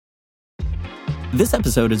This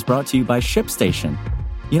episode is brought to you by ShipStation.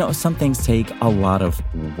 You know, some things take a lot of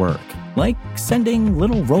work, like sending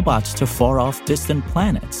little robots to far-off distant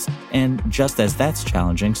planets. And just as that's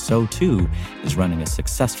challenging, so too is running a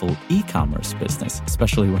successful e-commerce business,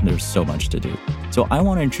 especially when there's so much to do. So I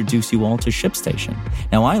want to introduce you all to ShipStation.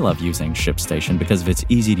 Now, I love using ShipStation because of its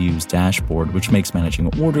easy-to-use dashboard, which makes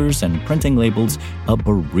managing orders and printing labels a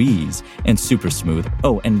breeze and super smooth.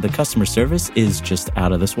 Oh, and the customer service is just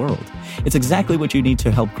out of this world. It's exactly what you need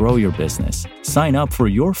to help grow your business. Sign up for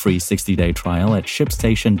your free 60-day trial at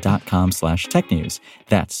shipstation.com/technews.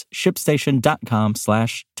 That's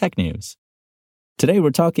shipstation.com/technews. Today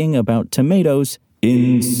we're talking about tomatoes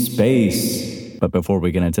in space. But before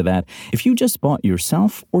we get into that, if you just bought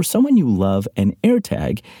yourself or someone you love an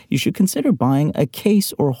AirTag, you should consider buying a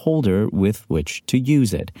case or holder with which to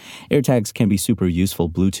use it. AirTags can be super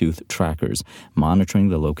useful Bluetooth trackers, monitoring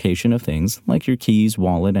the location of things like your keys,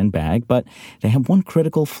 wallet, and bag, but they have one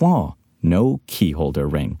critical flaw. No key holder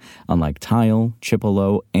ring. Unlike Tile,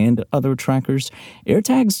 Chipolo, and other trackers,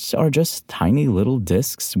 AirTags are just tiny little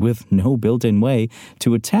discs with no built-in way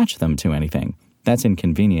to attach them to anything. That's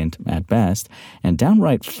inconvenient at best and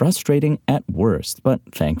downright frustrating at worst, but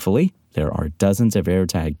thankfully, there are dozens of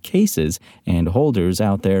AirTag cases and holders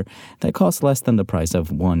out there that cost less than the price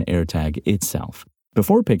of one AirTag itself.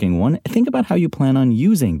 Before picking one, think about how you plan on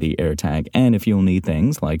using the AirTag and if you'll need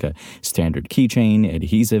things like a standard keychain,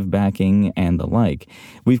 adhesive backing, and the like.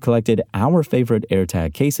 We've collected our favorite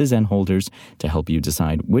AirTag cases and holders to help you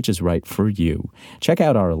decide which is right for you. Check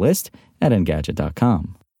out our list at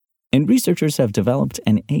Engadget.com. And researchers have developed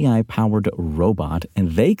an AI-powered robot,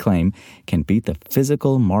 and they claim can beat the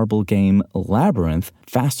physical marble game Labyrinth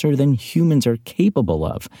faster than humans are capable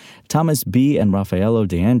of. Thomas B. and Raffaello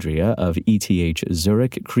D'Andrea of ETH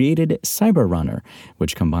Zurich created CyberRunner,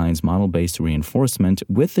 which combines model-based reinforcement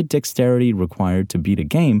with the dexterity required to beat a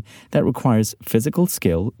game that requires physical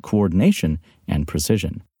skill, coordination, and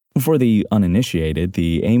precision. For the uninitiated,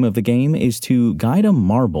 the aim of the game is to guide a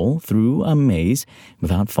marble through a maze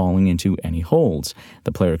without falling into any holes.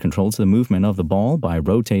 The player controls the movement of the ball by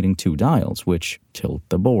rotating two dials, which tilt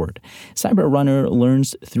the board. CyberRunner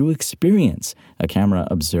learns through experience. A camera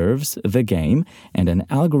observes the game, and an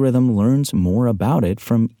algorithm learns more about it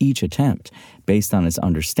from each attempt. Based on its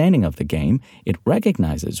understanding of the game, it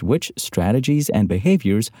recognizes which strategies and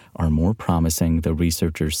behaviors are more promising, the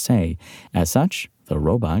researchers say. As such, the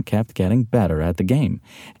robot kept getting better at the game.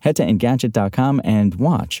 Head to Engadget.com and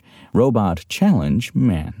watch Robot Challenge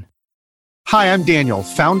Man. Hi, I'm Daniel,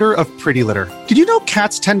 founder of Pretty Litter. Did you know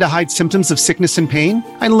cats tend to hide symptoms of sickness and pain?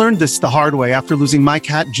 I learned this the hard way after losing my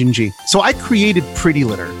cat, Gingy. So I created Pretty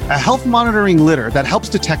Litter, a health monitoring litter that helps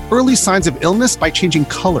detect early signs of illness by changing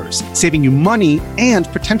colors, saving you money and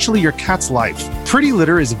potentially your cat's life. Pretty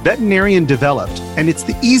Litter is veterinarian developed, and it's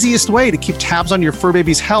the easiest way to keep tabs on your fur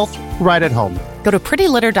baby's health right at home. Go to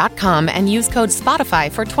prettylitter.com and use code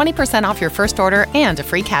SPOTIFY for 20% off your first order and a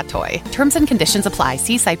free cat toy. Terms and conditions apply.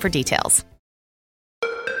 See site for details.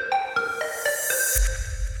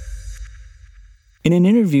 In an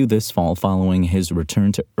interview this fall following his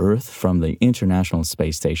return to Earth from the International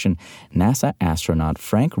Space Station, NASA astronaut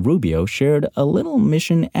Frank Rubio shared a little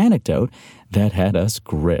mission anecdote that had us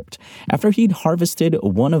gripped. After he'd harvested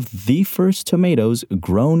one of the first tomatoes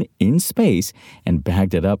grown in space and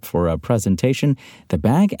bagged it up for a presentation, the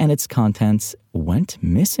bag and its contents went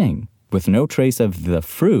missing. With no trace of the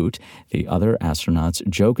fruit, the other astronauts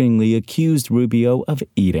jokingly accused Rubio of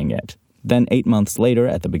eating it. Then 8 months later,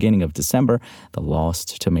 at the beginning of December, the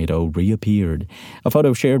lost tomato reappeared. A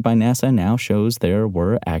photo shared by NASA now shows there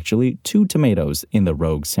were actually 2 tomatoes in the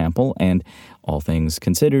rogue sample, and all things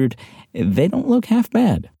considered, they don't look half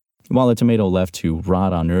bad. While a tomato left to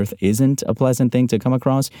rot on Earth isn't a pleasant thing to come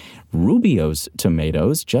across, Rubio's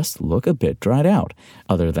tomatoes just look a bit dried out.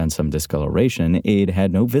 Other than some discoloration, it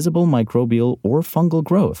had no visible microbial or fungal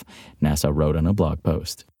growth, NASA wrote in a blog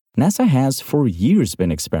post. NASA has for years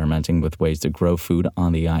been experimenting with ways to grow food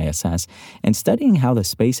on the ISS and studying how the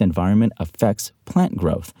space environment affects plant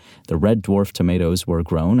growth. The red dwarf tomatoes were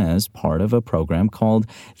grown as part of a program called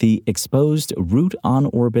the Exposed Root on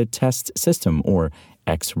Orbit Test System, or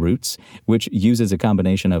X-Roots, which uses a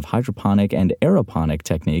combination of hydroponic and aeroponic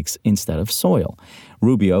techniques instead of soil.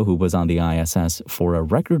 Rubio, who was on the ISS for a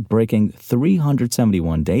record-breaking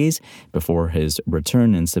 371 days before his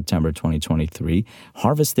return in September 2023,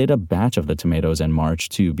 harvested a batch of the tomatoes in March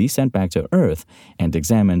to be sent back to Earth and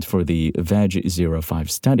examined for the VEG-05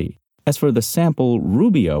 study. As for the sample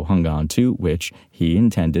Rubio hung on to, which he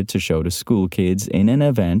intended to show to school kids in an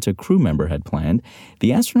event a crew member had planned,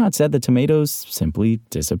 the astronaut said the tomatoes simply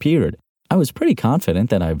disappeared. I was pretty confident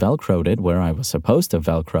that I Velcroed it where I was supposed to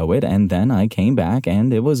Velcro it, and then I came back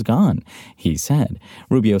and it was gone, he said.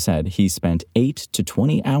 Rubio said he spent 8 to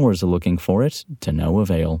 20 hours looking for it, to no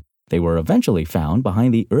avail. They were eventually found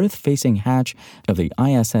behind the Earth-facing hatch of the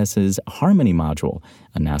ISS's Harmony module,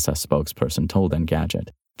 a NASA spokesperson told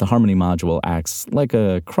Engadget. The Harmony module acts like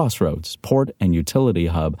a crossroads, port, and utility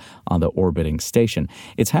hub on the orbiting station.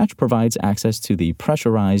 Its hatch provides access to the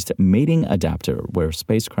pressurized mating adapter, where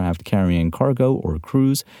spacecraft carrying cargo or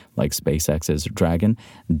crews, like SpaceX's Dragon,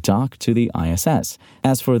 dock to the ISS.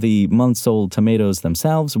 As for the months-old tomatoes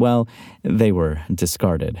themselves, well, they were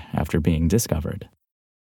discarded after being discovered.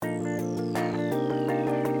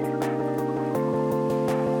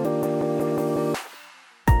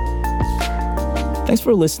 Thanks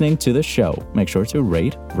for listening to the show. Make sure to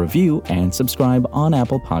rate, review, and subscribe on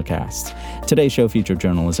Apple Podcasts. Today's show featured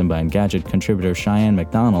journalism by Engadget contributor Cheyenne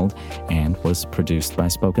McDonald and was produced by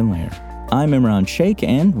Spoken Layer. I'm Imran Sheikh,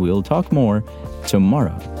 and we'll talk more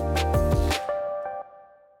tomorrow.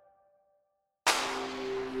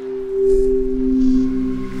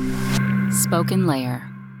 Spoken Layer.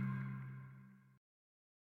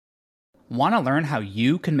 Want to learn how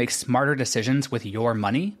you can make smarter decisions with your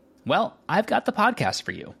money? Well, I've got the podcast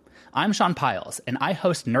for you. I'm Sean Piles, and I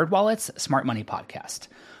host NerdWallet's Smart Money Podcast.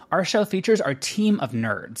 Our show features our team of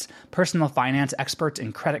nerds, personal finance experts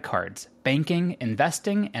in credit cards, banking,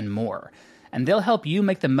 investing, and more. And they'll help you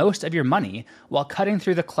make the most of your money while cutting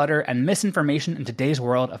through the clutter and misinformation in today's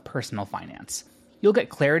world of personal finance. You'll get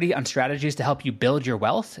clarity on strategies to help you build your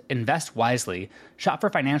wealth, invest wisely, shop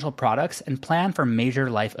for financial products, and plan for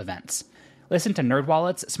major life events. Listen to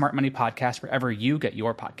NerdWallet's Smart Money Podcast wherever you get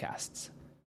your podcasts.